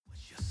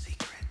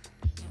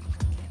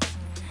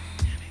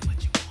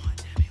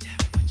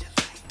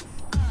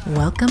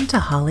Welcome to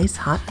Holly's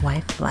Hot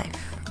Wife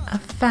Life, a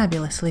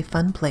fabulously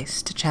fun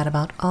place to chat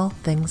about all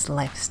things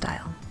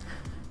lifestyle.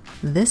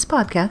 This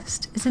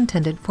podcast is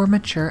intended for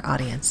mature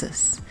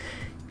audiences.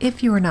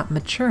 If you are not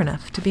mature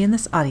enough to be in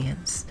this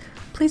audience,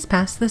 please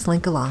pass this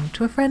link along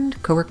to a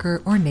friend,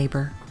 coworker, or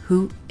neighbor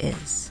who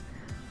is.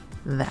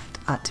 That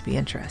ought to be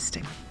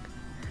interesting.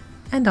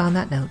 And on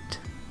that note,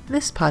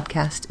 this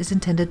podcast is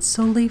intended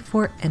solely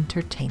for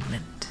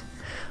entertainment.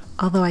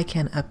 Although I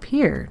can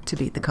appear to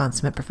be the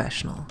consummate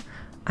professional,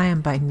 I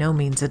am by no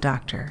means a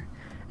doctor,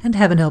 and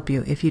heaven help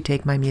you if you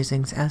take my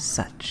musings as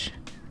such.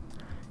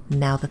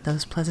 Now that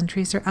those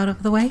pleasantries are out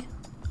of the way,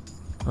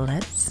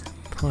 let's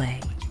play.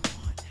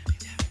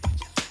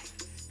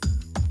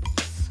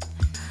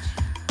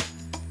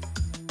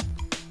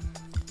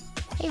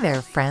 Hey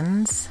there,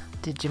 friends.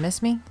 Did you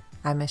miss me?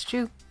 I missed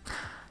you.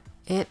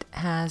 It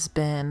has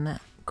been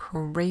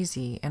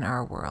crazy in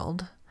our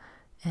world,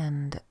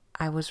 and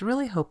I was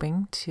really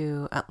hoping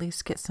to at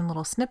least get some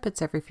little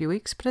snippets every few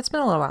weeks, but it's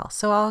been a little while,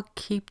 so I'll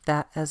keep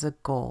that as a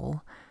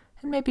goal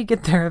and maybe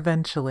get there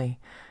eventually.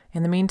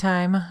 In the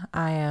meantime,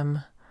 I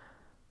am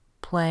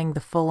playing the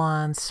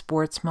full-on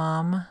sports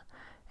mom,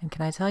 and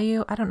can I tell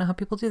you, I don't know how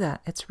people do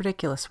that. It's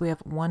ridiculous. We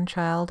have one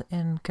child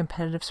in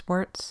competitive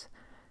sports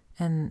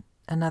and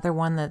another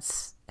one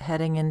that's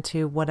heading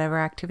into whatever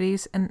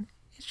activities, and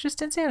it's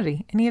just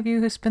insanity. Any of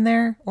you who's been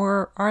there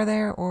or are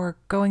there or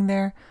going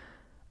there,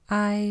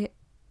 I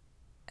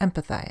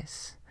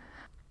empathize.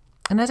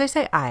 And as I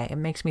say it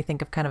makes me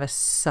think of kind of a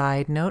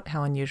side note,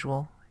 how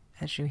unusual.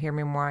 As you hear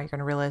me more, you're going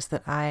to realize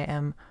that I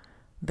am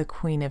the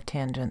queen of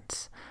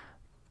tangents.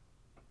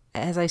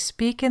 As I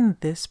speak in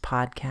this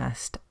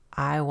podcast,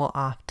 I will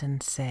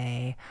often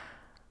say,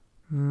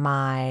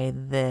 my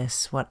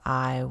this, what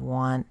I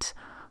want,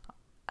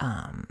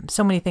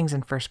 so many things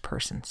in first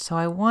person. So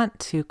I want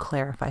to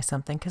clarify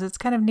something because it's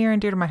kind of near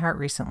and dear to my heart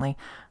recently,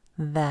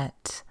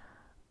 that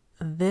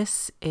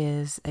this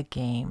is a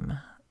game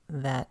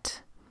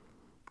that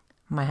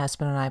my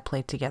husband and I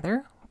play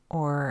together,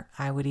 or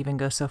I would even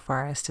go so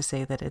far as to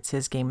say that it's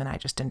his game and I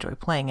just enjoy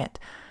playing it.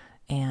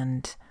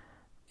 And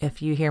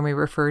if you hear me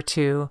refer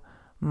to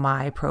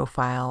my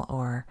profile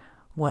or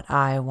what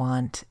I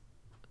want,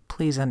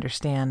 please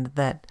understand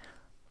that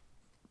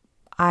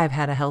I've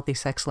had a healthy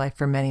sex life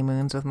for many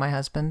moons with my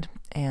husband,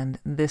 and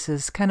this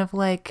is kind of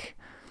like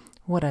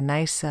what a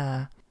nice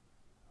what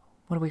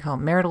do we call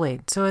it? Marital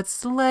aid. So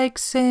it's like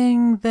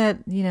saying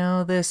that,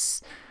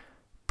 this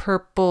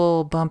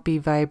purple bumpy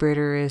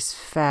vibrator is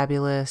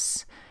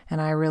fabulous and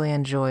I really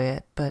enjoy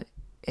it. But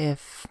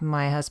if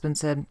my husband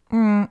said,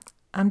 I'm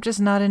just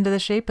not into the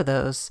shape of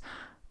those,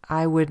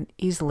 I would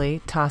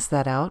easily toss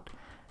that out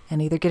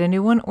and either get a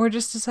new one or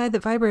just decide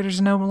that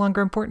vibrators are no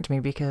longer important to me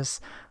because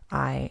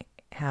I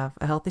have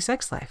a healthy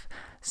sex life.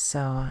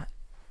 So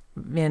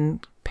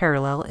in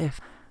parallel, if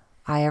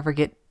I ever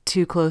get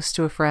too close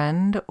to a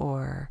friend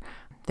or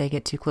they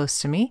get too close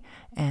to me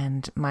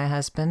and my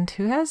husband,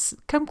 who has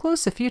come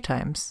close a few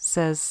times,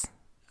 says,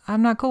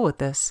 I'm not cool with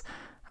this,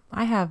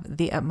 I have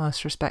the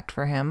utmost respect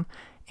for him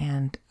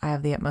and I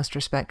have the utmost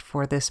respect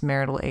for this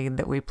marital aid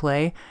that we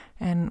play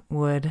and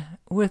would,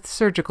 with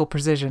surgical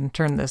precision,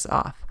 turn this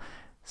off.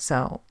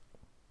 So,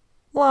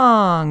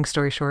 long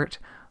story short,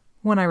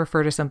 when I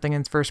refer to something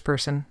in first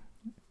person,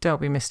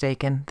 don't be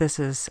mistaken. This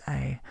is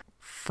a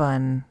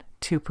fun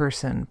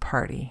two-person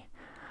party.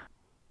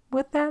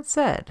 With that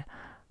said,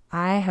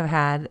 I have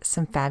had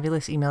some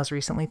fabulous emails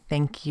recently.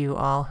 Thank you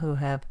all who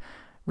have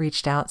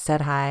reached out,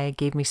 said hi,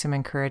 gave me some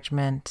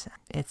encouragement.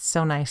 It's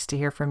so nice to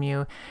hear from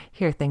you,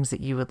 hear things that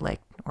you would like,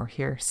 or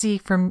see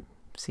from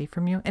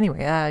you.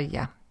 Anyway,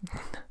 yeah.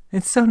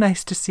 It's so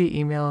nice to see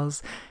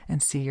emails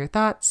and see your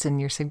thoughts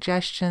and your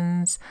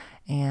suggestions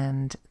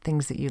and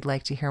things that you'd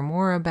like to hear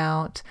more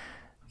about.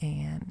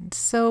 And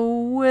so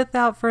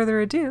without further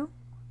ado,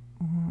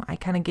 I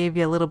kind of gave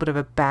you a little bit of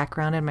a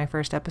background in my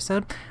first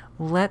episode.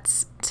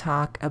 Let's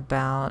talk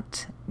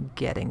about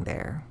getting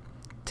there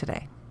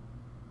today,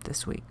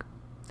 this week,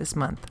 this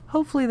month,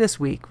 hopefully this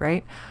week,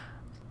 right?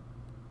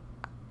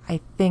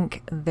 I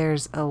think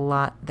there's a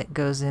lot that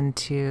goes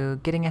into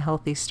getting a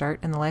healthy start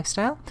in the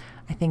lifestyle.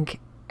 I think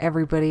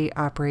everybody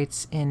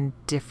operates in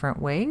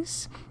different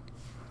ways.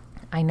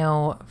 I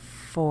know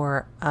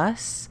for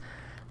us,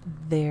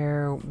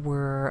 actually,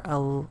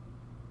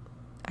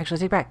 I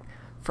take it back.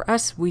 For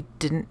us, we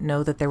didn't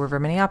know that there were very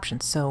many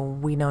options. So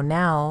we know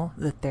now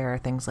that there are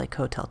things like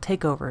hotel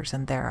takeovers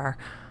and there are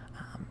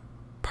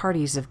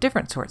parties of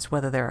different sorts,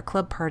 whether they're a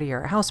club party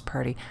or a house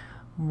party.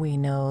 We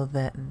know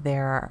that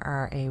there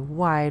are a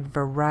wide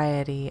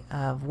variety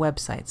of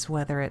websites,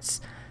 whether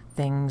it's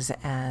things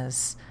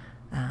as,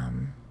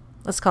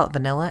 let's call it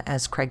vanilla,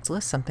 as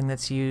Craigslist, something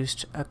that's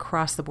used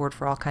across the board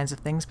for all kinds of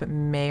things, but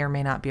may or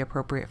may not be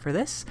appropriate for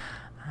this,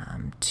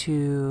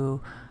 to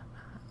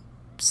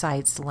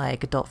sites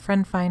like Adult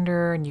Friend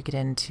Finder, and you get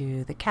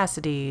into the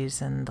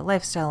Cassidys and the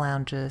lifestyle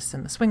lounges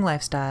and the swing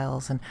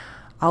lifestyles and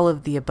all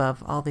of the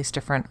above, all these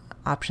different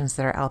options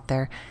that are out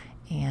there.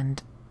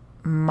 And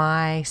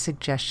my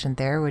suggestion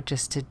there would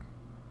just to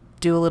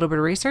do a little bit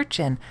of research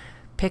and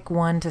pick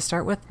one to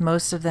start with.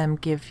 Most of them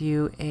give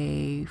you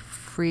a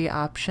free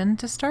option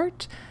to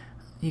start.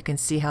 You can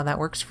see how that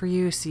works for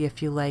you, see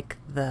if you like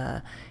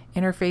the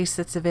interface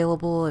that's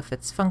available, if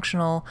it's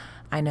functional.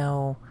 I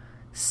know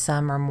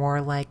some are more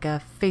like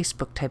a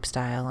Facebook type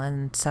style,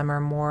 and some are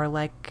more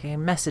like a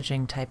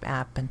messaging type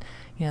app. And,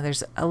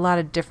 there's a lot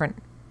of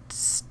different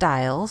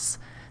styles.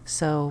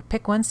 So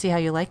pick one, see how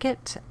you like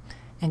it,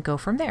 and go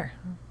from there.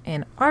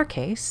 In our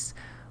case,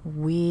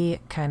 we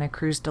kind of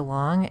cruised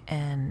along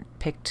and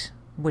picked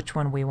which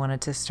one we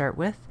wanted to start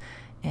with.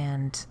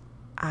 And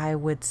I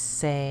would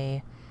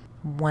say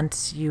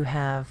once you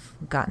have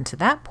gotten to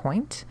that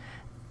point,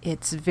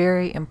 it's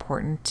very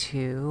important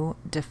to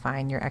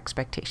define your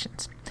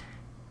expectations.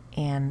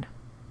 And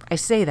I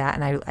say that,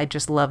 and I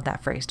just love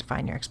that phrase,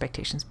 define your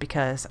expectations,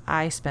 because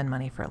I spend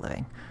money for a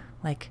living.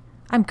 Like,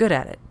 I'm good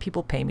at it.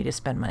 People pay me to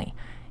spend money.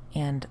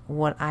 And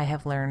what I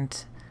have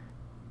learned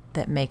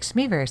that makes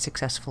me very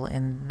successful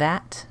in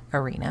that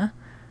arena,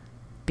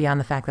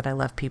 beyond the fact that I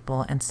love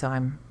people, and so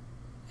I'm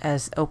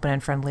as open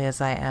and friendly as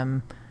I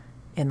am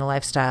in the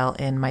lifestyle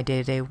in my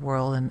day-to-day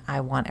world, and I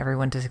want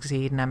everyone to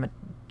succeed, and I'm a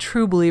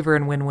true believer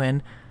in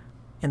win-win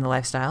in the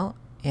lifestyle,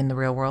 in the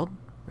real world,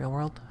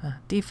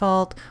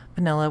 default,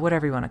 vanilla,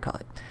 whatever you want to call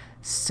it.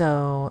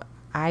 So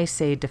I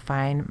say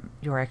define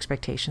your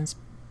expectations,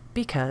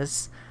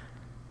 because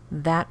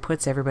that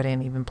puts everybody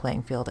in an even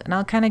playing field. And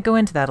I'll kind of go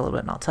into that a little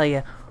bit, and I'll tell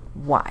you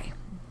why.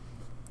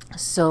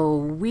 So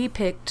we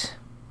picked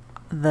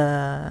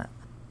the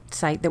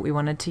site that we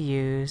wanted to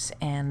use,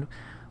 and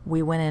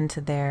we went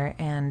into there,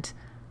 and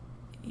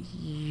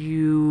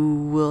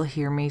you will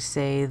hear me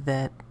say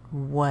that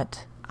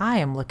what I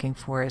am looking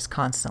for is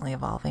constantly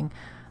evolving.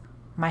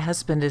 My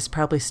husband is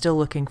probably still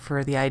looking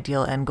for the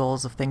ideal end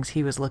goals of things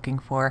he was looking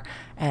for,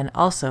 and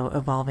also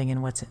evolving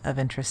in what's of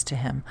interest to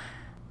him.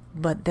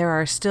 But there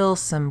are still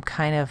some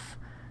kind of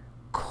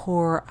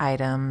core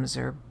items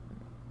or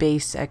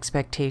base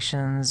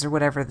expectations or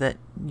whatever that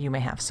you may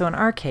have. So in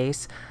our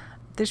case,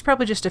 there's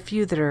probably just a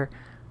few that are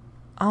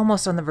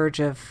almost on the verge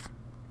of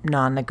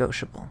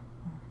non-negotiable.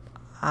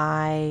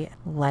 I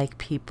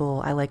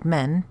like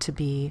men to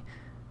be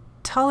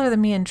taller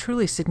than me, and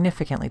truly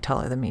significantly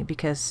taller than me,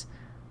 because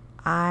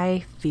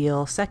I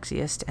feel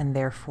sexiest, and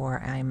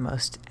therefore I'm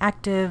most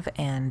active,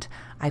 and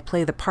I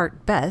play the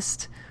part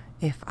best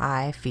if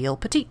I feel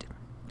petite.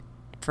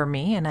 For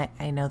me, and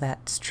I know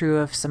that's true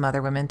of some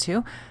other women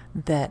too,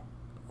 that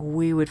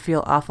we would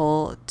feel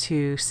awful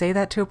to say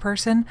that to a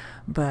person,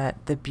 but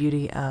the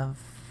beauty of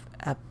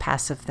a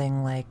passive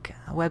thing like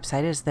a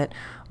website is that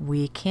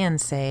we can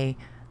say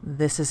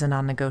this is a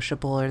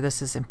non-negotiable, or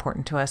this is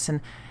important to us,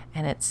 and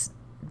it's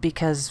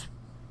because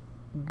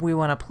we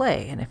want to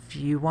play. And if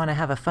you want to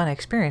have a fun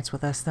experience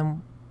with us,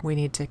 then we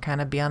need to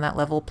kind of be on that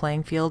level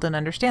playing field and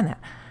understand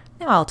that.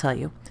 Now, I'll tell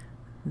you,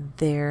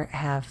 there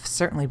have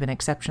certainly been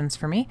exceptions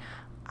for me.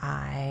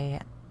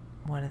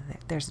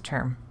 There's a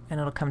term, and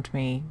it'll come to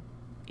me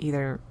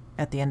either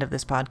at the end of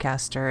this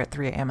podcast or at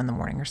 3 a.m. in the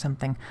morning or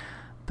something.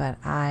 But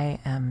I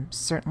am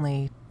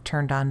certainly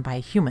turned on by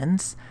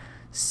humans.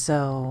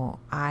 So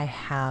I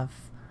have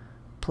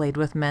played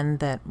with men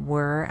that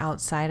were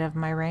outside of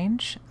my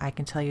range. I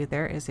can tell you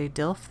there is a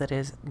DILF that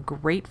is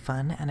great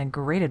fun and a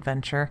great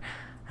adventure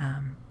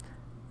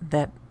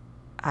that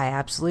I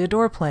absolutely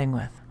adore playing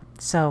with.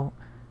 So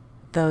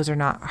those are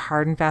not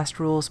hard and fast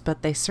rules,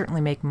 but they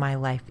certainly make my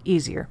life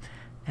easier.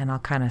 And I'll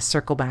kind of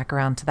circle back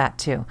around to that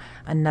too.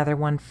 Another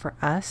one for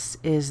us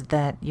is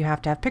that you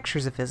have to have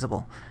pictures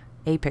visible.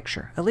 A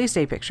picture, at least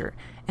a picture.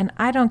 And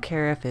I don't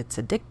care if it's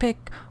a dick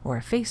pic or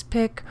a face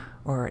pic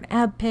or an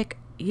ab pic.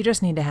 You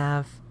just need to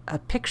have a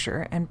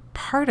picture. And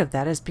part of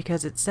that is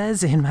because it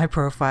says in my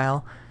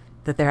profile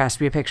that there has to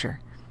be a picture.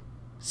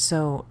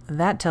 So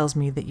that tells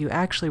me that you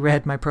actually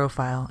read my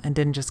profile and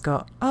didn't just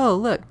go, oh,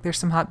 look, there's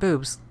some hot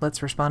boobs.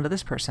 Let's respond to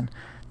this person.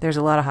 There's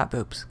a lot of hot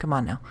boobs. Come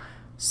on now.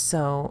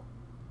 So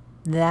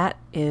that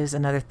is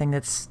another thing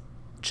that's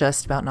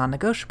just about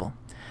non-negotiable.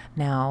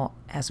 Now,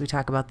 as we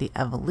talk about the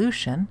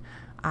evolution,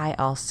 I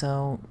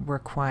also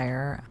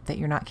require that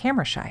you're not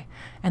camera shy.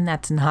 And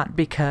that's not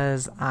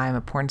because I'm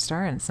a porn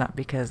star, and it's not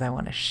because I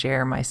want to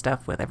share my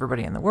stuff with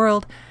everybody in the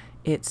world.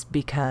 It's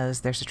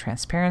because there's a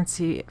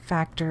transparency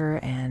factor,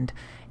 and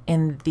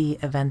in the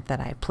event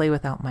that I play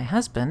without my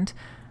husband,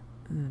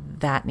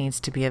 that needs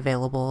to be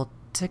available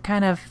to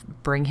kind of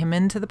bring him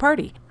into the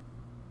party.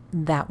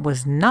 That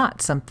was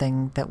not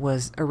something that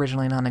was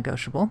originally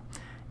non-negotiable,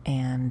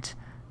 and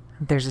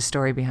there's a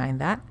story behind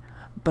that.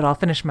 But I'll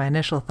finish my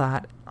initial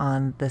thought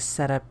on the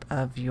setup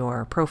of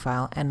your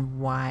profile and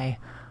why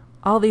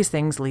all these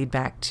things lead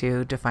back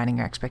to defining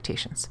your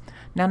expectations.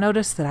 Now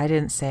notice that I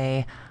didn't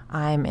say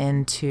I'm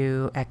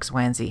into X,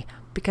 Y, and Z,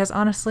 because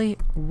honestly,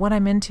 what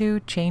I'm into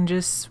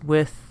changes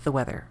with the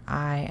weather.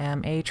 I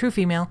am a true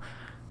female.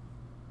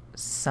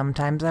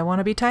 Sometimes I want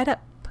to be tied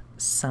up.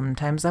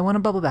 Sometimes I want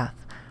a bubble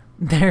bath.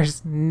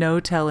 There's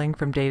no telling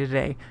from day to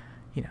day.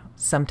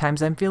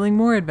 Sometimes I'm feeling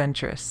more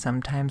adventurous.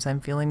 Sometimes I'm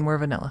feeling more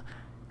vanilla.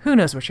 Who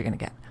knows what you're going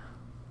to get?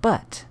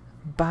 But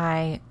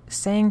by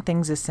saying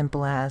things as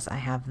simple as, I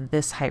have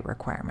this height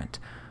requirement,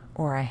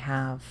 or I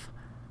have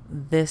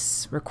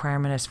this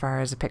requirement as far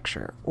as a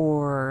picture,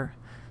 or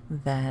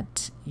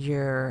that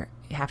you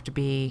have to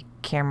be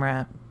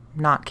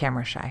not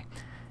camera shy.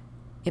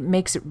 It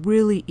makes it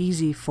really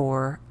easy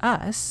for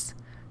us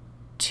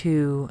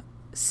to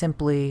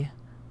simply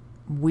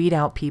weed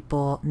out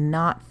people,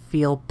 not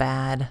feel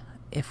bad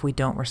if we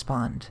don't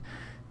respond.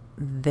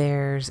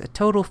 There's a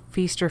total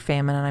feast or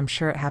famine, and I'm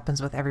sure it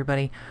happens with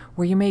everybody,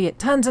 where you may get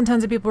tons and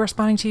tons of people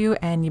responding to you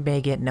and you may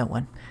get no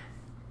one.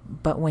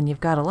 But when you've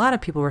got a lot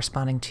of people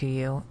responding to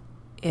you,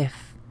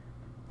 if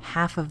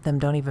half of them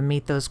don't even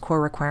meet those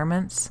core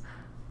requirements,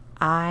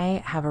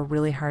 I have a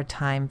really hard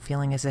time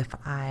feeling as if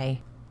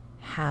I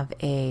have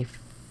a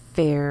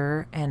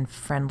fair and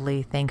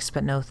friendly thanks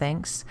but no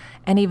thanks.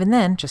 And even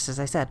then, just as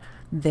I said,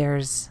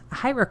 there's a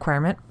height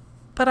requirement,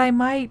 but I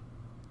might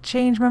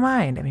change my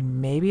mind. I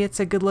mean, maybe it's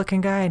a good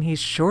looking guy and he's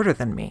shorter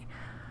than me.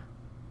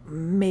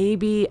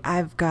 Maybe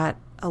I've got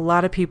a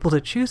lot of people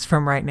to choose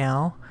from right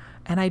now,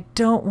 and I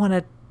don't want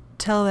to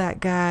tell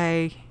that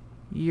guy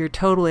you're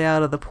totally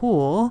out of the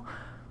pool,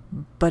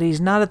 but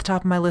he's not at the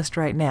top of my list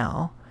right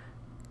now.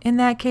 In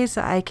that case,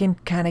 I can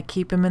kind of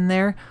keep him in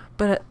there.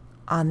 But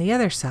on the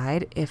other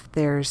side, if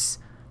there's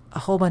a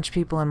whole bunch of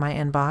people in my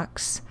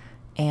inbox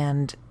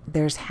and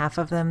there's half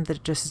of them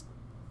that just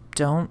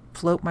don't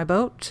float my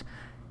boat,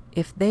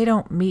 if they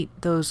don't meet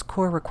those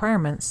core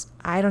requirements,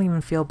 I don't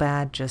even feel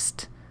bad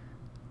just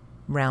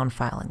round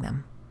filing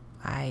them.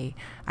 I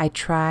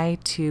try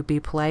to be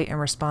polite and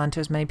respond to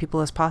as many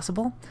people as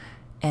possible,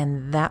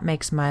 and that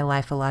makes my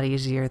life a lot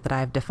easier, that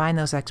I've defined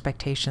those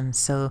expectations.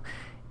 So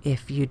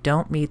if you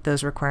don't meet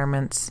those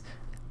requirements,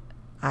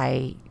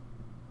 I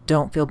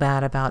don't feel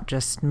bad about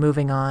just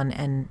moving on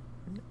and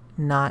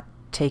not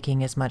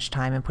taking as much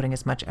time and putting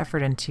as much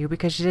effort into you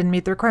because you didn't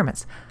meet the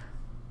requirements.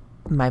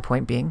 My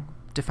point being,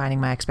 defining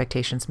my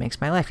expectations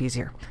makes my life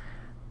easier.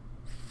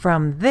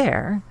 From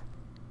there,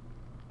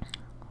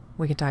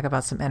 we can talk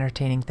about some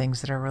entertaining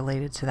things that are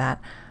related to that.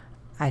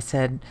 I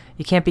said,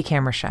 you can't be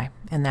camera shy.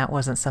 And that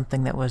wasn't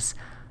something that was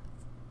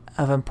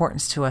of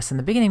importance to us in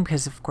the beginning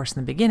because, of course,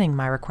 in the beginning,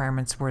 my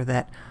requirements were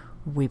that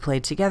we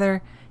played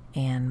together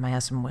and my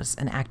husband was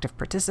an active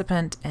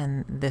participant,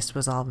 and this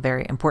was all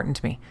very important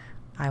to me.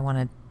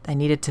 I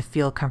needed to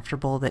feel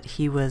comfortable that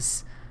he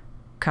was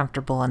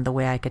comfortable, and the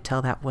way I could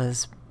tell that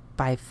was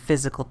by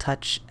physical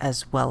touch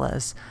as well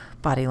as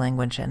body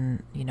language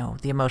and,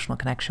 the emotional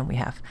connection we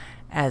have.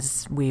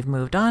 As we've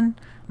moved on,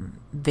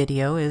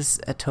 video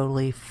is a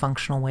totally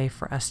functional way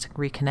for us to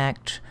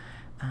reconnect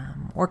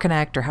or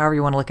connect, or however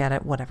you want to look at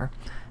it, whatever.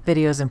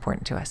 Video is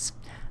important to us.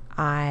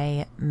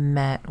 I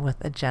met with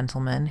a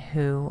gentleman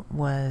who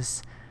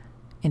was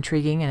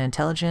intriguing and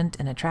intelligent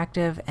and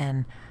attractive,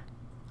 and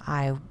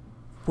I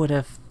would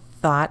have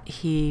thought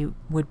he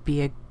would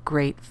be a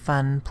great,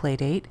 fun play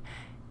date,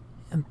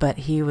 but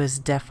he was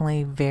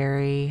definitely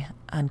very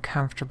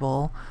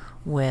uncomfortable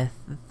with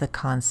the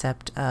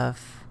concept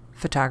of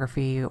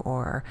photography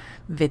or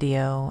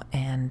video.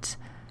 And,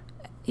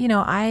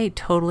 I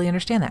totally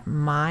understand that.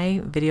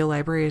 My video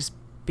library is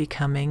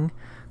becoming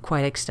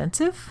quite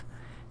extensive,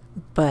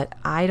 but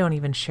I don't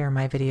even share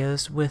my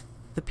videos with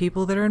the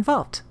people that are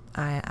involved.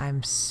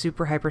 I'm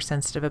super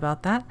hypersensitive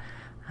about that.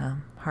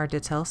 Hard to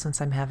tell since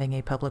I'm having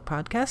a public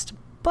podcast,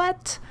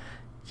 but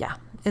yeah,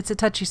 it's a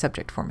touchy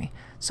subject for me.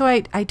 So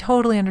I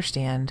totally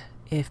understand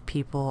if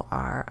people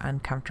are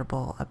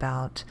uncomfortable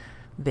about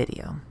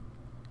video.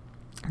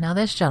 Now,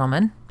 this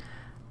gentleman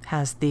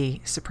has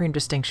the supreme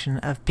distinction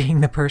of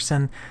being the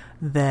person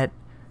that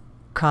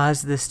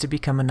caused this to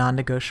become a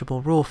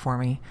non-negotiable rule for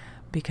me,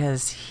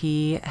 because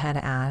he had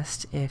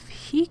asked if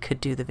he could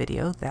do the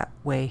video, that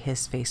way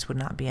his face would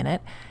not be in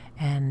it.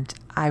 And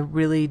I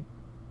really,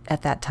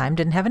 at that time,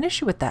 didn't have an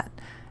issue with that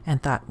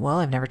and thought, well,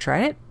 I've never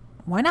tried it.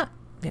 Why not?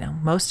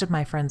 Most of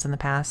my friends in the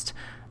past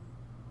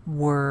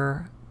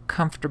were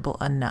comfortable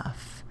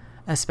enough,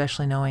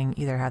 especially knowing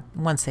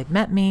once they'd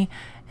met me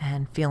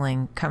and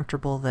feeling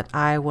comfortable that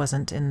I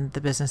wasn't in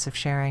the business of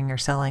sharing or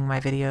selling my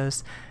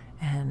videos,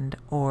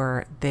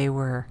 or they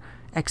were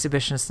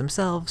exhibitionists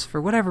themselves.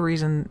 For whatever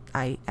reason,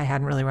 I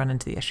hadn't really run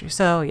into the issue.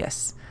 So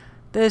yes,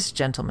 this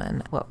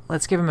gentleman, well,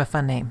 let's give him a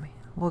fun name.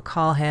 We'll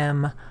call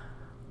him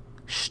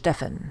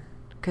Stefan,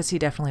 because he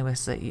definitely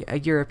was a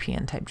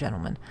European type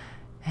gentleman.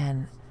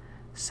 And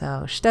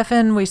so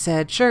Stefan, we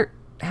said, sure,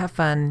 have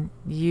fun.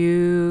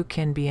 You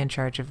can be in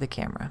charge of the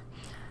camera.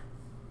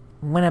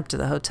 Went up to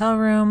the hotel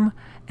room,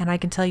 and I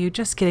can tell you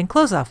just getting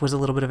clothes off was a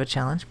little bit of a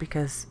challenge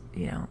because,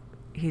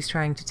 he's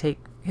trying to take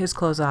his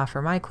clothes off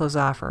or my clothes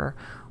off or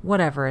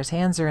whatever. His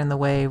hands are in the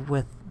way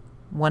with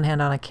one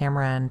hand on a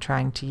camera and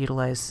trying to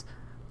utilize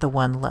the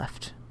one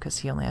left because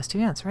he only has two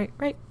hands.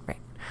 Right.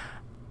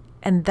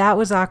 And that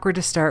was awkward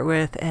to start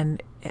with.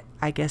 And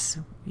I guess,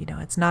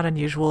 it's not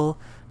unusual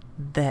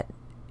that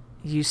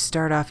you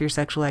start off your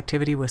sexual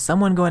activity with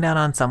someone going down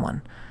on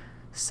someone.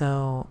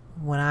 So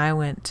when I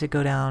went to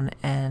go down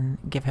and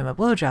give him a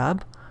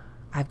blowjob,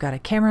 I've got a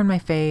camera in my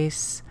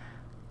face.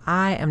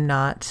 I am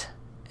not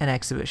an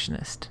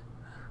exhibitionist.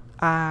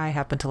 I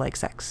happen to like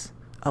sex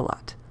a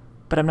lot,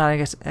 but I'm not an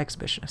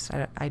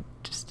exhibitionist. I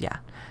just, yeah.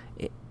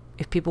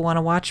 If people want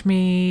to watch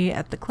me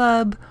at the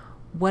club,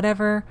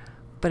 whatever,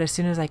 but as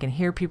soon as I can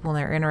hear people and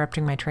they're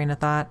interrupting my train of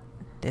thought,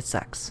 it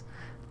sucks.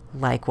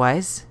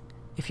 Likewise,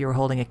 if you were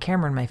holding a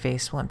camera in my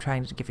face while I'm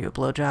trying to give you a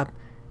blowjob,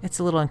 it's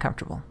a little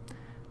uncomfortable.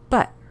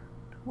 But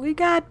we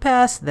got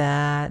past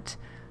that.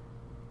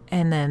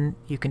 And then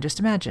you can just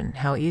imagine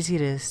how easy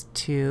it is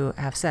to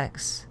have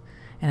sex.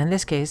 And in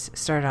this case, it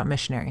started out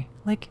missionary.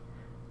 Like,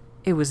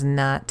 it was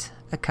not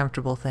a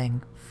comfortable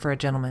thing for a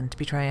gentleman to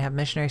be trying to have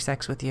missionary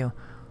sex with you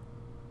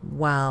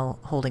while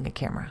holding a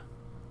camera.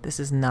 This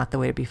is not the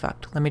way to be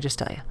fucked, let me just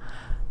tell you.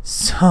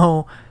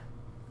 So,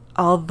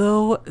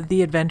 although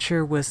the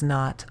adventure was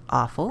not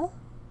awful,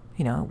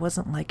 it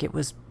wasn't like it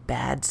was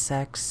bad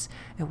sex.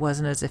 It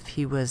wasn't as if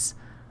he was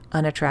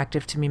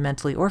unattractive to me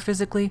mentally or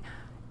physically.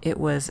 It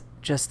was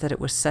just that it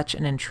was such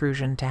an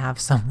intrusion to have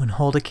someone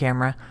hold a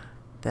camera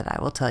that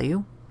I will tell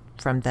you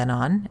from then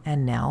on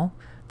and now,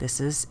 this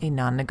is a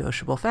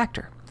non-negotiable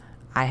factor.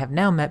 I have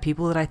now met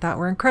people that I thought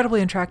were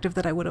incredibly attractive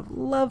that I would have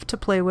loved to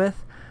play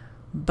with,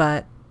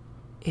 but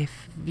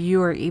if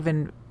you are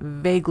even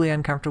vaguely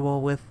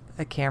uncomfortable with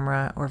a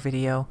camera or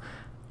video,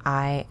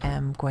 I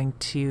am going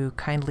to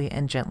kindly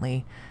and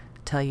gently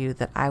tell you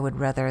that I would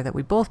rather that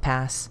we both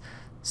pass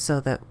so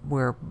that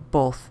we're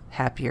both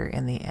happier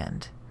in the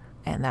end.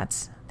 And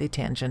that's the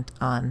tangent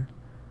on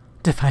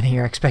defining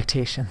your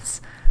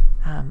expectations.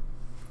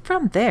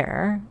 From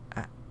there,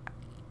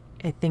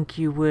 I think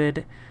you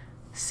would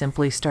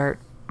simply start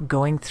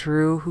going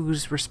through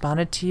who's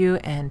responded to you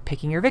and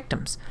picking your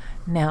victims.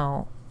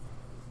 Now,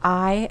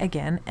 I,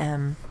 again,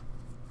 am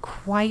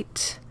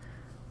quite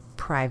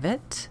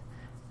private.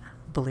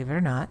 Believe it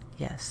or not,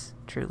 yes,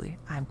 truly,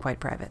 I'm quite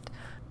private.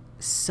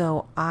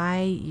 So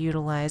I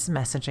utilize a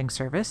messaging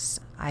service.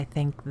 I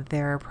think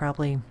there are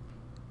probably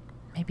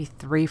maybe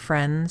 3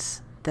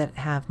 friends that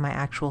have my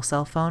actual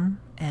cell phone,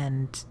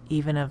 and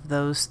even of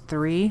those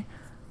 3,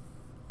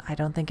 I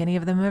don't think any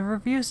of them have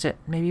ever used it.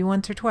 Maybe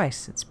once or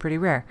twice. It's pretty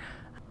rare.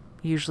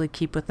 Usually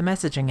keep with the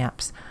messaging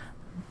apps.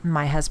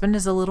 My husband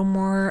is a little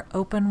more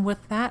open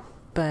with that,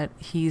 but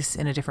he's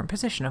in a different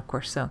position, of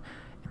course, so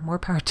more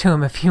power to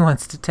him if he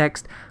wants to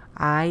text.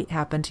 I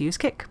happen to use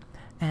Kik,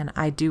 and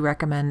I do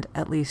recommend,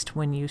 at least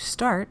when you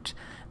start,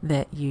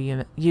 that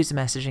you use a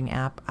messaging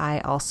app. I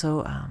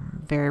also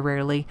very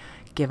rarely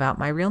give out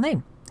my real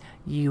name.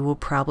 You will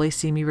probably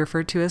see me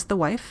referred to as the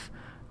wife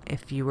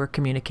if you were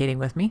communicating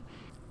with me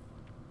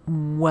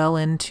well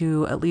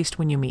into at least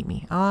when you meet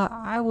me.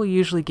 I will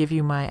usually give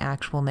you my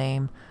actual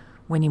name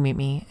when you meet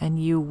me,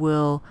 and you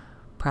will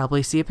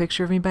probably see a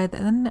picture of me by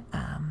then.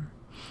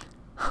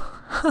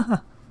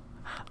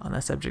 On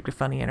the subject of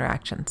funny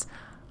interactions,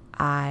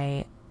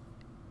 I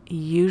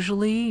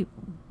usually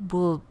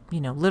will,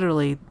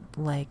 literally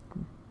like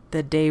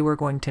the day we're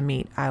going to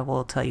meet, I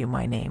will tell you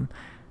my name.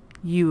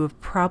 You have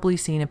probably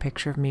seen a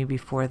picture of me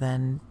before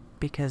then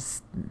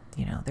because,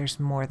 there's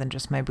more than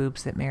just my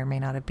boobs that may or may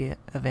not be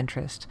of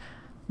interest.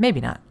 Maybe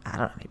not. I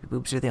don't know. Maybe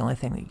boobs are the only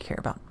thing that you care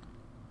about.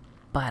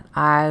 But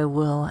I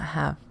will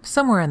have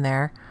somewhere in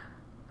there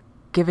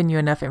given you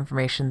enough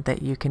information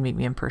that you can meet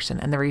me in person.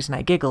 And the reason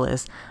I giggle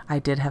is I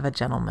did have a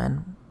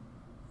gentleman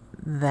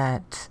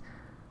that,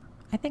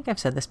 I think I've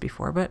said this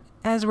before, but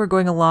as we're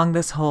going along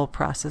this whole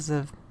process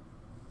of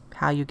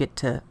how you get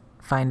to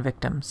find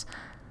victims,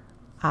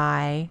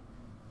 I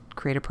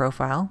create a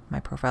profile. My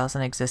profile is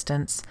in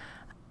existence.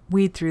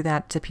 Weed through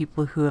that to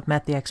people who have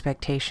met the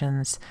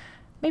expectations.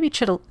 Maybe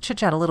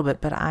chit-chat a little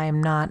bit, but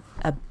I'm not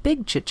a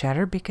big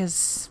chit-chatter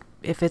because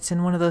if it's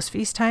in one of those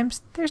feast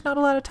times, there's not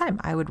a lot of time.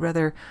 I would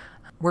rather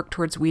work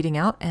towards weeding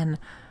out, and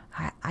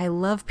I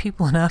love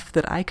people enough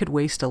that I could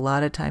waste a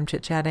lot of time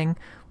chit-chatting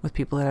with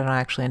people that I don't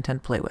actually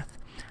intend to play with.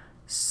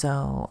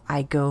 So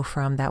I go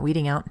from that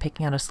weeding out,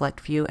 picking out a select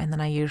few, and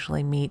then I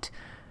usually meet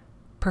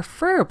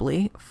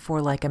preferably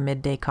for like a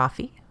midday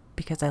coffee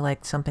because I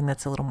like something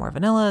that's a little more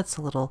vanilla.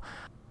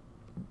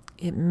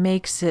 It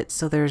makes it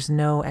so there's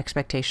no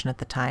expectation at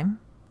the time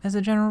as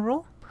a general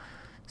rule.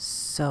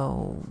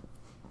 So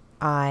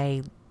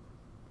I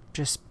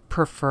just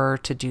prefer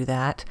to do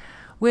that,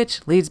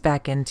 which leads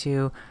back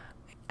into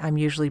I'm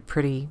usually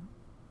pretty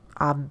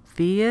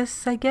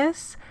obvious, I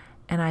guess.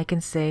 And I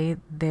can say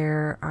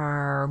there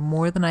are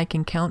more than I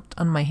can count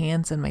on my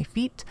hands and my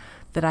feet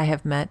that I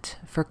have met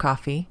for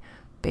coffee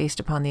based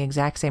upon the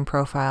exact same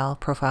profile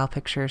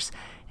pictures.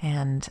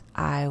 And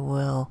I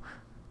will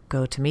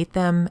go to meet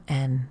them,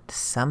 and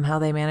somehow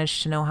they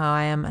manage to know how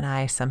I am, and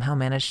I somehow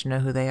manage to know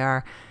who they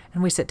are.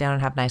 And we sit down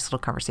and have nice little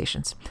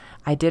conversations.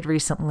 I did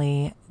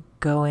recently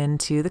go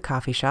into the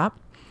coffee shop,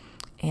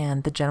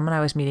 and the gentleman I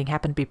was meeting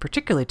happened to be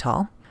particularly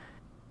tall.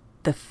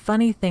 The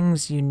funny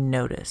things you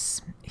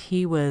notice,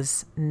 he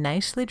was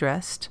nicely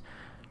dressed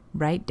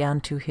right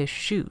down to his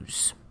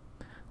shoes,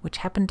 which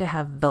happened to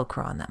have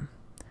Velcro on them.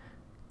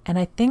 And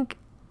I think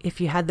if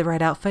you had the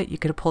right outfit, you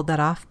could have pulled that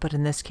off, but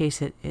in this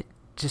case, it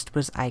just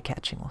was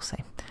eye-catching, we'll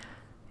say.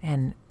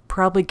 And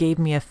probably gave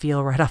me a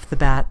feel right off the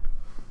bat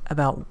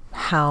about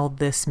how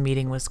this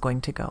meeting was going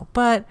to go.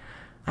 But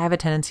I have a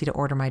tendency to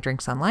order my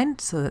drinks online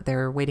so that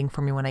they're waiting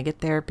for me when I get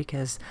there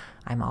because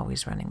I'm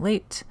always running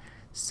late.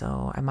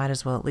 So I might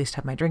as well at least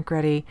have my drink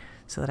ready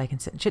so that I can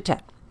sit and chit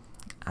chat.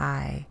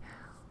 I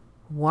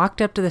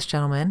walked up to this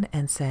gentleman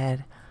and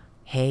said,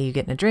 "Hey, you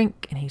getting a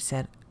drink?" And he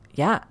said,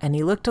 "Yeah." And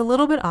he looked a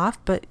little bit off,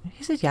 but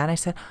he said, "Yeah." And I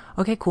said,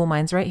 "Okay, cool.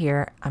 Mine's right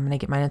here. I'm going to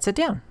get mine and sit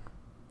down."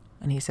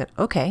 And he said,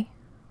 "Okay."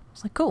 I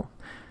was like, "Cool."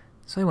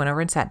 So I went over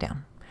and sat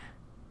down.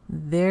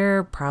 There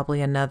are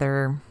probably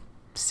another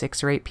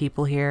 6 or 8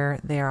 people here.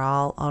 They are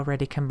all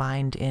already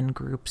combined in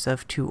groups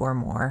of 2 or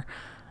more.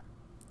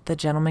 The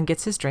gentleman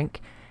gets his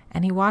drink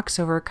and he walks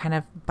over kind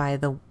of by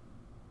the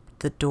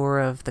door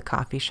of the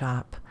coffee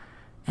shop.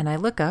 And I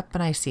look up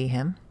and I see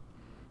him.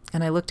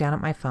 And I look down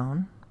at my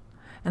phone.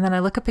 And then I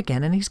look up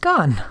again and he's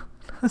gone.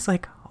 I was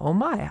like, oh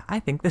my, I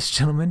think this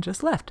gentleman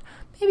just left.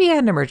 Maybe he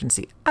had an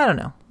emergency. I don't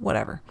know.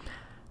 Whatever.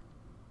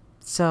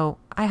 So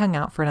I hung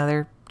out for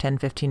another 10,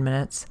 15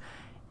 minutes.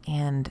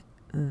 And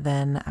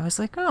then I was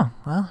like, oh,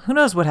 well, who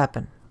knows what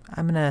happened?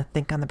 I'm going to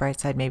think on the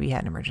bright side. Maybe he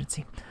had an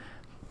emergency.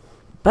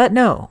 But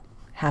no,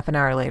 half an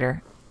hour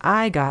later,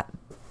 I got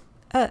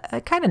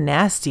a kind of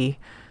nasty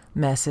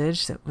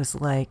message that was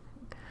like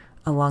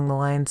along the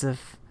lines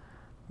of,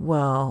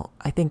 well,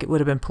 I think it would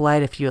have been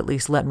polite if you at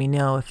least let me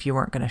know if you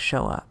weren't going to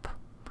show up.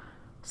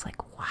 It's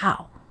like,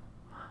 wow,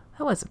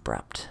 that was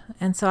abrupt.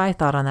 And so I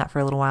thought on that for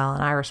a little while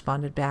and I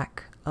responded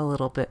back a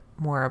little bit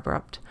more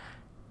abrupt.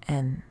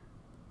 And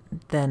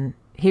then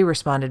he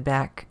responded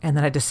back and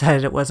then I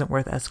decided it wasn't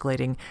worth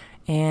escalating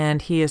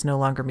and he is no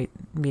longer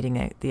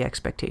meeting the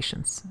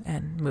expectations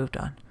and moved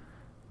on.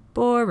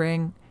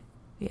 Boring.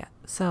 Yeah.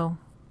 So,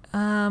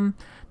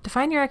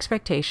 define your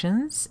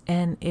expectations.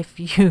 And if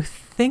you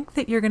think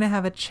that you're going to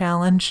have a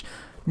challenge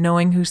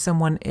knowing who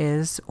someone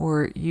is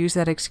or use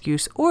that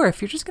excuse, or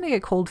if you're just going to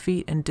get cold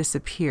feet and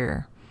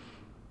disappear,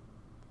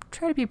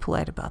 try to be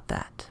polite about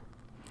that.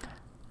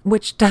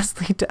 Which does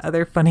lead to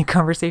other funny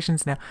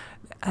conversations now.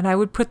 And I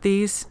would put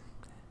this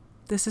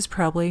is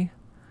probably,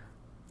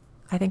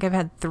 I think I've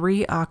had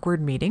 3 awkward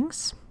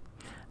meetings.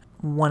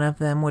 One of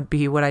them would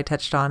be what I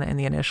touched on in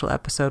the initial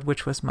episode,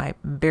 which was my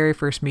very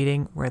first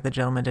meeting where the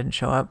gentleman didn't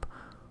show up,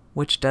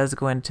 which does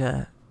go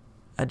into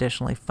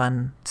additionally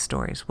fun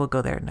stories. We'll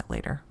go there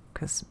later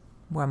because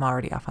I'm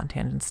already off on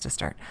tangents to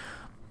start.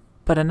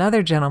 But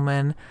another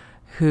gentleman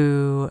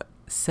who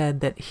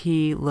said that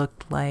he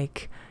looked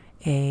like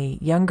a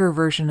younger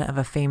version of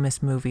a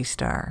famous movie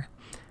star.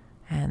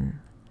 And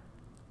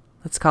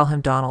let's call him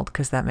Donald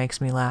because that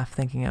makes me laugh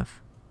thinking of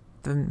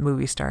the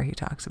movie star he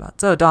talks about.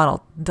 So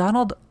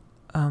Donald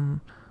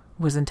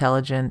was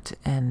intelligent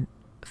and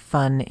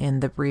fun in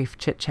the brief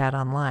chit chat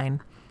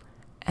online.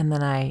 And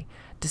then I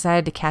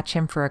decided to catch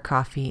him for a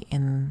coffee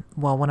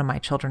while one of my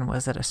children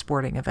was at a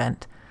sporting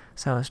event.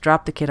 So I was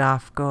drop the kid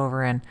off, go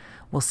over and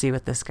we'll see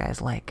what this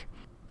guy's like.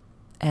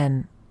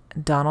 And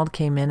Donald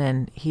came in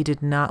and he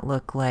did not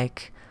look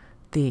like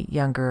the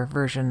younger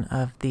version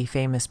of the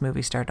famous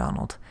movie star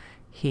Donald.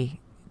 He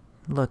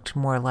looked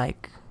more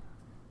like,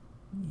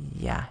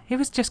 he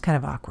was just kind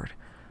of awkward.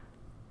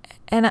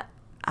 And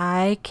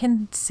I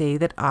can say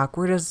that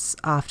awkward is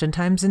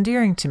oftentimes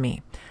endearing to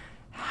me.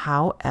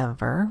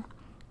 However,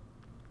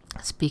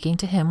 speaking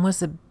to him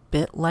was a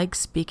bit like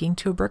speaking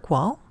to a brick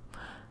wall.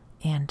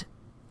 And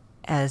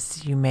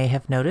as you may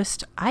have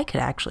noticed, I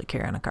could actually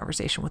carry on a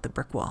conversation with a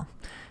brick wall.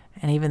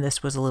 And even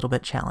this was a little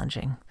bit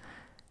challenging.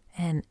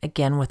 And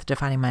again, with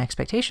defining my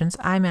expectations,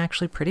 I'm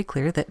actually pretty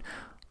clear that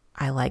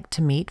I like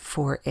to meet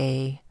for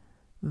a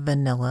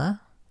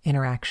vanilla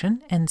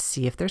interaction and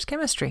see if there's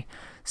chemistry.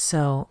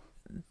 So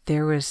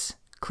there was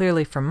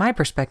clearly, from my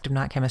perspective,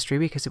 not chemistry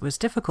because it was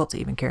difficult to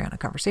even carry on a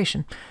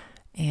conversation.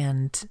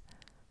 And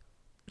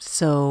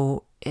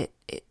so it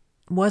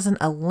wasn't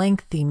a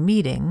lengthy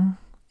meeting.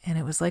 And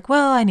it was like,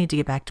 well, I need to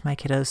get back to my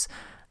kiddos'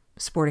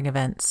 sporting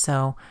event.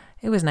 So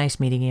it was nice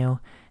meeting you.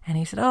 And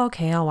he said, oh,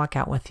 okay, I'll walk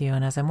out with you.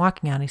 And as I'm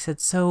walking out, he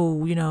said, so,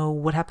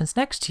 what happens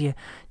next to you?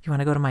 You want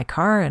to go to my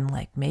car and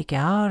like make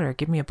out or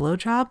give me a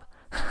blowjob?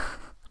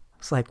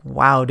 It's like,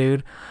 wow,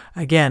 dude.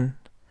 Again,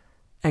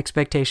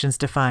 expectations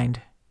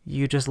defined.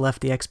 You just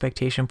left the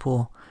expectation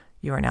pool.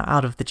 You are now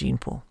out of the gene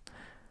pool.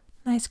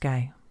 Nice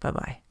guy.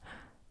 Bye-bye.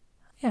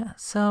 Yeah,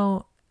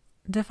 so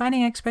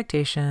defining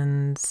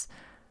expectations,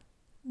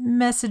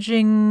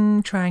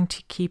 messaging, trying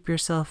to keep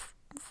yourself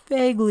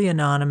vaguely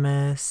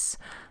anonymous.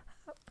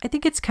 I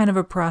think it's kind of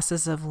a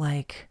process of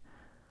like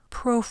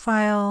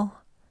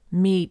profile,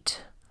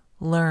 meet,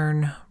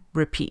 learn,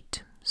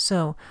 repeat.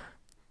 So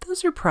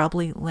those are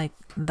probably like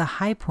the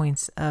high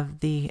points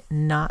of the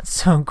not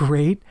so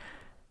great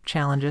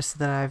challenges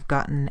that I've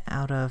gotten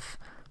out of.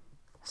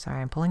 Sorry,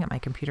 I'm pulling up my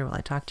computer while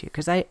I talk to you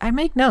because I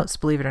make notes,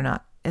 believe it or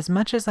not. As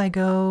much as I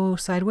go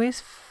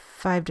sideways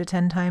 5 to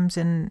 10 times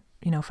in,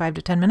 5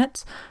 to 10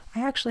 minutes,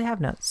 I actually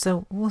have notes.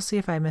 So we'll see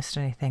if I missed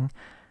anything.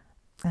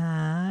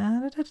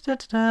 Yeah,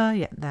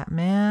 that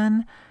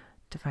man.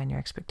 Define your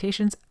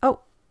expectations. Oh,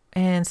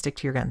 and stick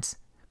to your guns.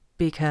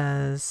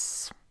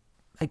 Because,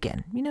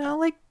 again,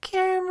 like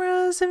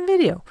cameras and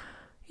video.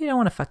 you don't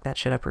want to fuck that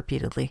shit up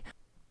repeatedly.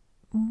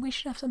 We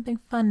should have something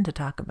fun to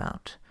talk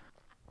about.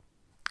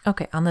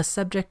 Okay, on the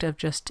subject of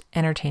just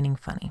entertaining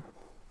funny,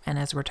 and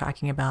as we're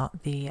talking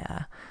about the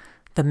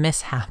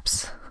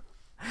mishaps.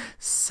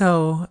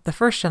 So the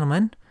first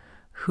gentleman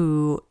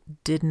who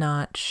did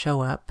not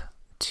show up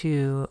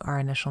to our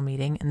initial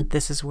meeting, and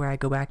this is where I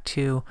go back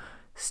to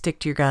stick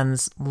to your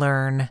guns,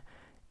 learn,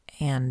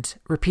 and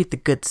repeat the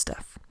good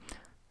stuff.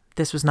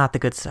 This was not the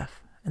good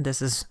stuff, and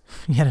this is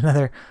yet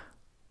another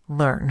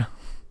learn.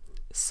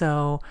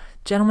 So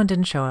gentleman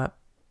didn't show up.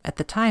 At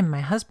the time,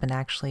 my husband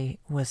actually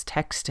was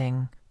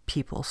texting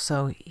people,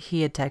 so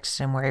he had texted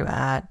him where he was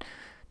at,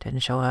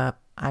 didn't show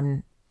up.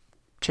 I'm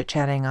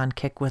chit-chatting on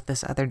Kik with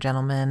this other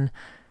gentleman.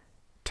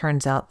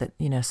 Turns out that,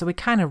 so we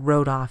kind of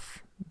wrote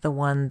off the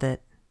one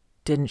that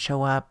didn't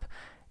show up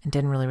and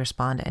didn't really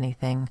respond to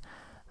anything.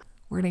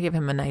 We're going to give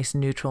him a nice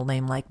neutral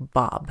name like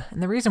Bob.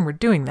 And the reason we're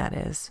doing that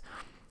is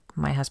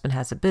my husband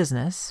has a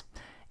business,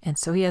 and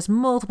so he has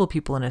multiple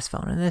people in his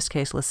phone. In this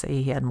case, let's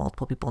say he had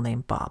multiple people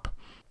named Bob.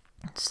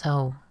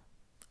 So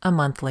a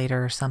month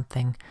later or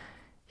something,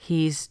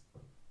 he's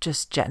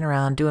just jetting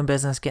around, doing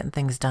business, getting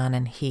things done,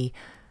 and he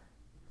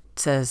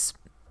says,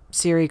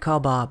 Siri, call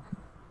Bob.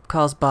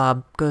 Calls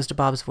Bob, goes to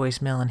Bob's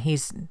voicemail, and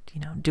he's,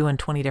 doing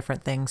 20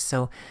 different things.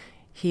 So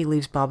he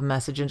leaves Bob a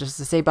message and just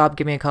to say, Bob,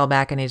 give me a call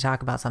back. I need to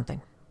talk about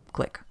something.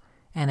 Click.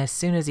 And as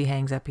soon as he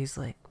hangs up, he's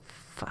like,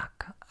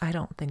 fuck, I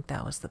don't think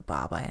that was the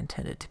Bob I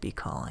intended to be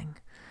calling.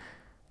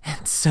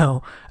 And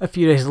so a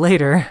few days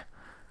later,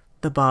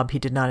 the Bob he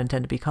did not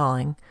intend to be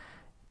calling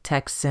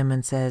texts him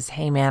and says,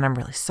 hey man, I'm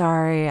really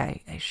sorry.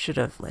 I should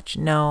have let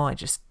you know. I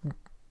just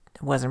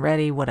wasn't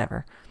ready,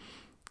 whatever.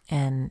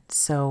 And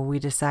so we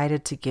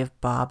decided to give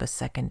Bob a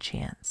second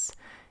chance.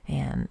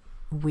 And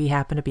we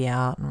happened to be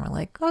out and we're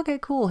like, okay,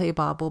 cool. Hey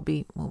Bob, we'll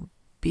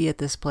be at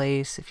this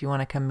place if you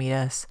want to come meet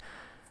us.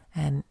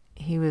 And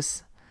he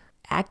was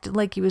acted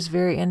like he was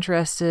very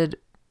interested,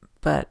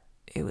 but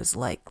it was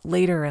like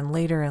later and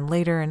later and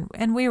later,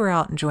 and we were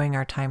out enjoying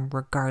our time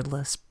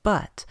regardless.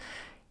 But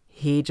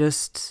he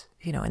just,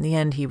 in the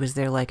end, he was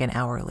there like an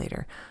hour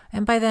later.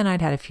 And by then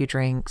I'd had a few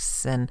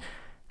drinks and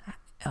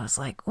I was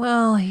like,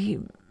 well, he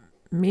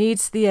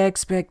meets the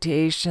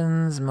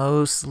expectations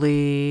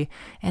mostly.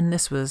 And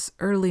this was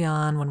early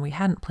on when we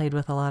hadn't played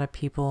with a lot of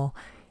people.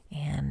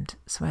 And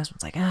so my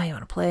husband's like, you want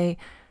to play?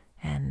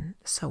 And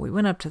so we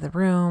went up to the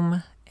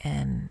room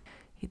and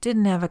he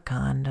didn't have a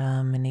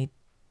condom and he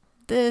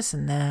this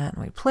and that.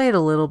 And we played a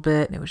little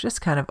bit and it was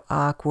just kind of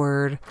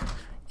awkward.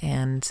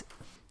 And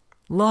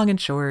long and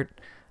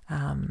short,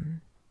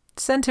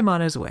 sent him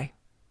on his way.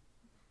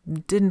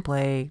 Didn't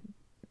play.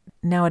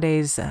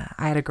 Nowadays, I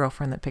had a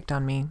girlfriend that picked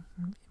on me.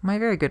 My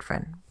very good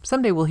friend.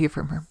 Someday we'll hear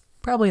from her.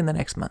 Probably in the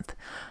next month.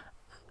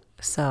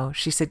 So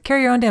she said,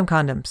 carry your own damn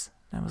condoms.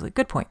 And I was like,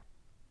 good point.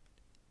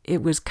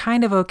 It was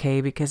kind of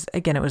okay because,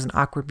 again, it was an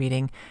awkward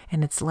meeting.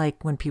 And it's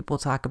like when people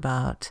talk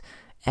about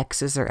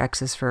exes or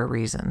exes for a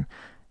reason.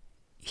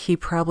 He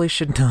probably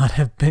should not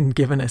have been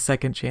given a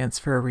second chance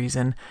for a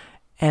reason.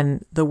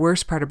 And the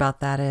worst part about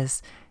that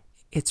is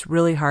it's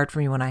really hard for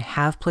me when I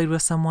have played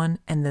with someone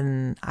and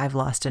then I've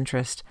lost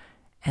interest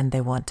and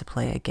they want to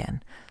play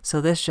again.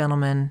 So this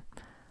gentleman,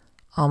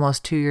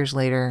 almost 2 years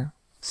later,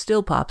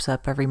 still pops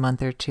up every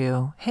month or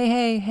two.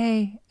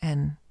 Hey.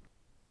 And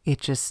it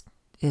just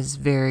is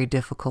very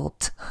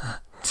difficult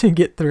to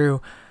get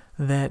through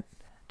that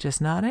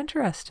just not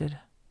interested.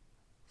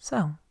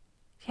 So,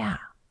 yeah.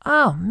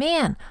 Oh,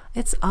 man.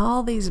 It's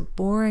all these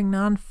boring,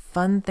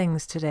 non-fun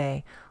things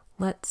today.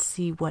 Let's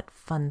see what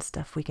fun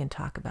stuff we can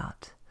talk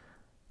about.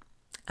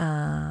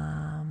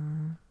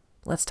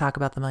 Let's talk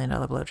about the $1 million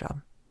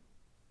blowjob.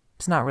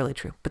 It's not really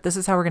true, but this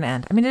is how we're going to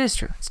end. I mean, it is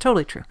true. It's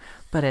totally true,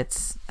 but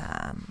it's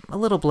a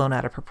little blown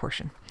out of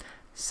proportion.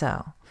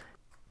 So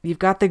you've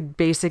got the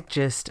basic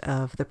gist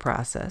of the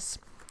process.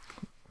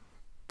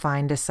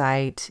 Find a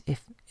site.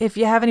 If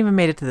you haven't even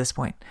made it to this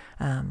point,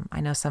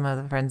 I know some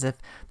of the friends that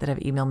have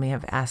emailed me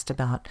have asked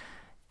about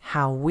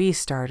how we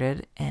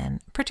started, and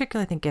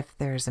particularly I think if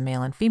there's a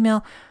male and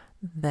female,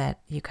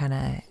 that you kind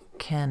of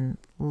can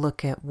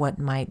look at what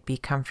might be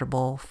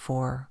comfortable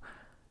for,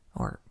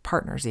 or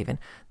partners even,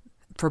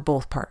 for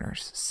both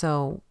partners.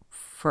 So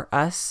for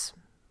us,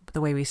 the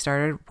way we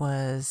started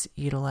was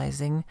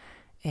utilizing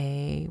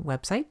a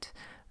website.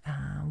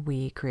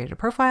 We created a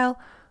profile.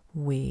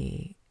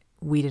 We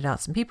weeded out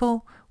some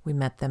people. We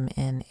met them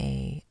in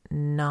a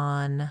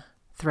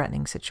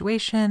non-threatening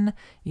situation,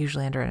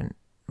 usually under a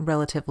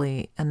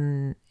relatively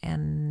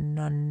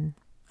anonymous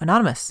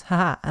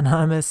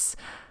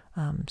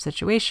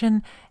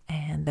situation,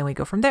 and then we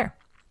go from there.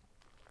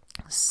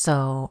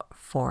 So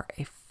for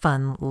a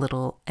fun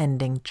little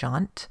ending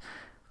jaunt,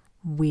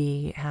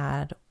 we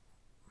had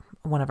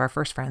one of our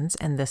first friends,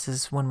 and this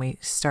is when we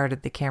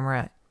started the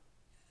camera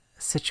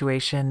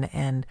situation,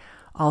 and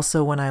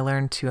also when I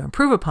learned to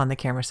improve upon the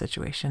camera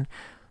situation,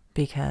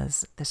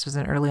 because this was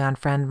an early on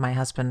friend. My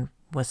husband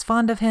was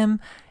fond of him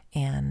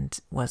and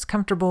was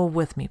comfortable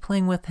with me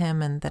playing with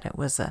him, and that it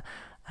was a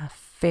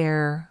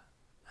fair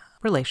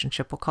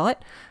relationship, we'll call it.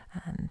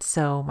 And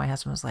so my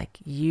husband was like,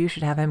 you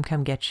should have him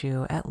come get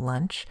you at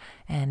lunch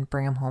and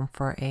bring him home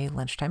for a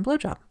lunchtime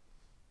blowjob.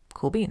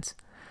 Cool beans.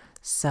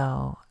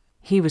 So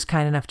he was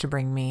kind enough to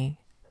bring me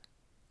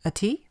a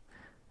tea,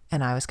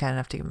 and I was kind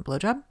enough to give him a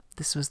blowjob.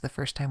 This was the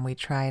first time we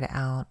tried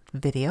out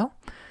video.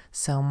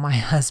 So my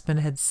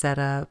husband had set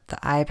up the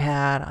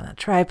iPad on a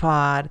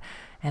tripod,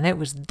 and it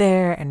was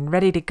there and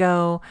ready to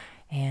go.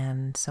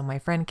 And so my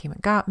friend came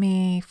and got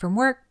me from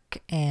work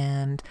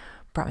and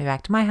brought me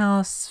back to my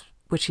house,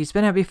 which he's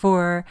been at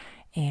before.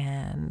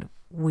 And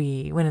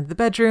we went into the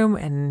bedroom,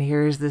 and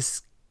here's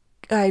this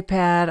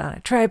iPad on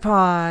a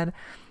tripod,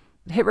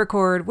 hit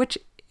record, which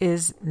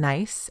is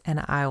nice.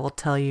 And I will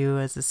tell you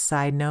as a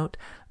side note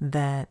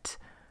that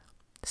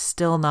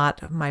still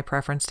not my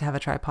preference to have a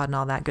tripod and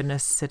all that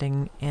goodness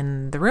sitting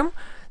in the room.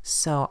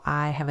 So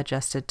I have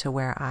adjusted to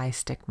where I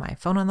stick my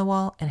phone on the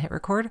wall and hit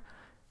record.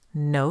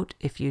 Note,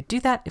 if you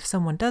do that, if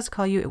someone does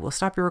call you, it will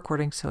stop your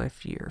recording. So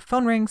if your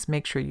phone rings,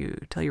 make sure you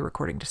tell your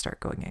recording to start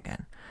going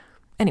again.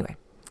 Anyway,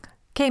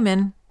 came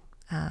in.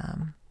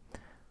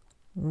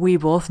 We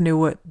both knew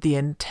what the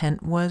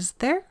intent was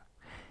there.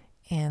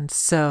 And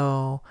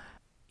so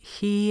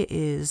he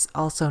is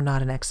also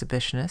not an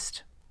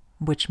exhibitionist,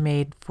 which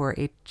made for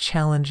a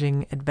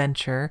challenging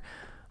adventure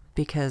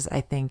because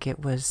I think it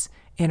was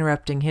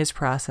interrupting his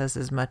process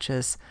as much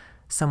as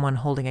someone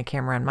holding a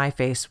camera on my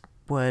face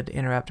would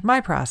interrupt my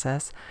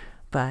process,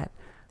 but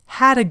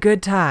had a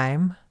good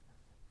time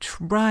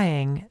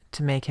trying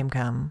to make him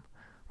come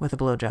with a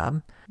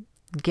blowjob,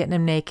 getting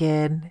him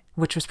naked,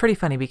 which was pretty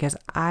funny because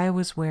I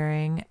was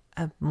wearing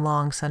a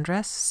long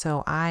sundress,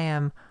 so I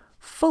am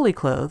fully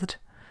clothed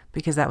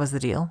because that was the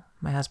deal.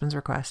 My husband's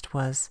request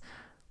was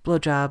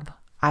blowjob.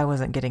 I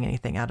wasn't getting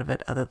anything out of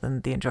it other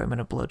than the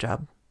enjoyment of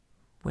blowjob,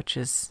 which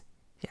is,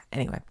 yeah,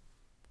 anyway.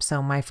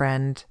 So my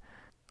friend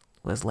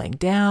was laying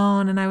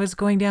down and I was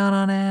going down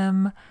on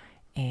him,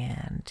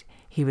 and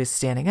he was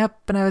standing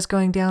up and I was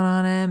going down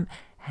on him,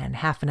 and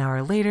half an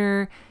hour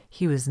later,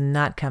 he was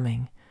not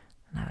coming.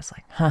 And I was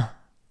like,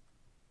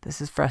 this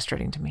is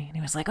frustrating to me. And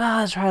he was like,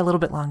 let's try a little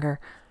bit longer.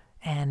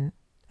 And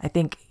I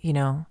think,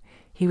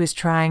 he was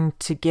trying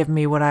to give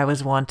me what I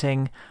was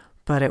wanting,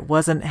 but it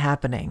wasn't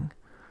happening.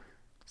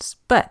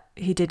 But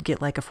he did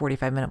get like a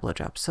 45-minute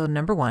blowjob. So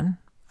number one,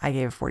 I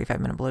gave a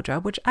 45-minute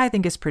blowjob, which I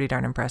think is pretty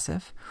darn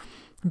impressive.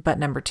 But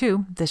number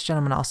two, this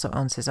gentleman also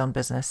owns his own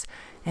business.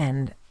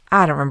 And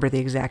I don't remember the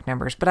exact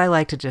numbers, but I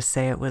like to just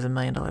say it was $1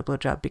 million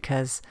blowjob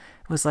because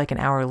it was like an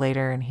hour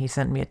later and he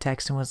sent me a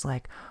text and was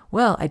like,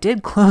 well, I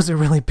did close a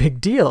really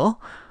big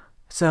deal.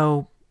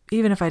 So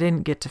even if I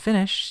didn't get to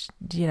finish,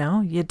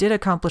 you did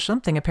accomplish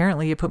something.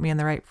 Apparently you put me in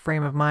the right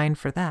frame of mind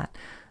for that.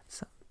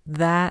 So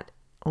that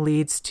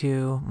leads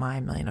to my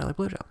 $1 million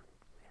blowjob.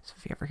 So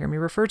if you ever hear me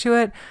refer to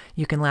it,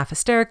 you can laugh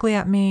hysterically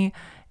at me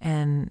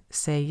and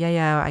say,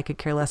 yeah, I could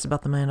care less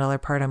about the $1 million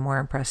part. I'm more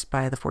impressed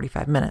by the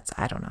 45 minutes.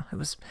 I don't know. It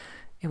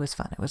was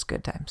fun. It was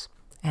good times.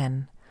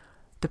 And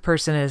the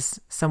person is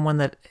someone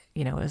that,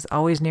 is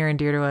always near and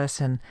dear to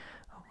us, and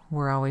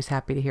we're always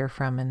happy to hear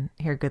from and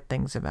hear good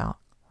things about.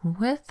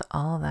 With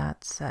all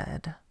that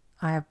said,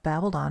 I have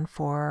babbled on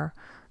for,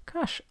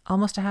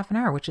 almost a half an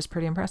hour, which is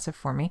pretty impressive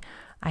for me.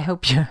 I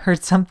hope you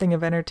heard something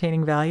of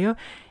entertaining value.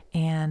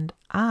 And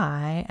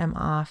I am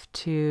off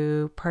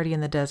to party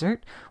in the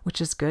desert, which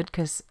is good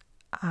because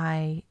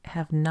I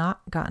have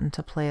not gotten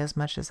to play as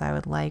much as I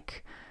would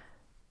like,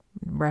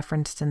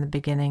 referenced in the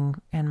beginning,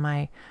 and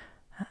my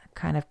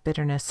kind of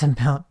bitterness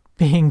about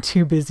being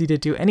too busy to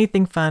do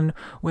anything fun,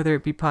 whether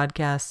it be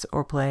podcasts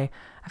or play.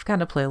 I've gotten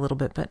to play a little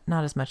bit, but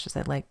not as much as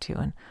I'd like to.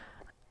 And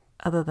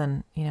other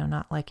than,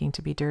 not liking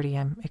to be dirty,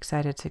 I'm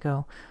excited to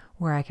go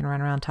where I can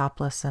run around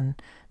topless and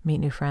meet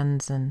new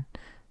friends and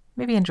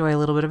maybe enjoy a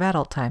little bit of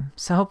adult time.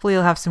 So hopefully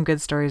you'll have some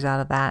good stories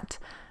out of that.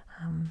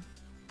 And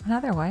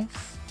otherwise,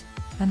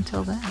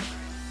 until then.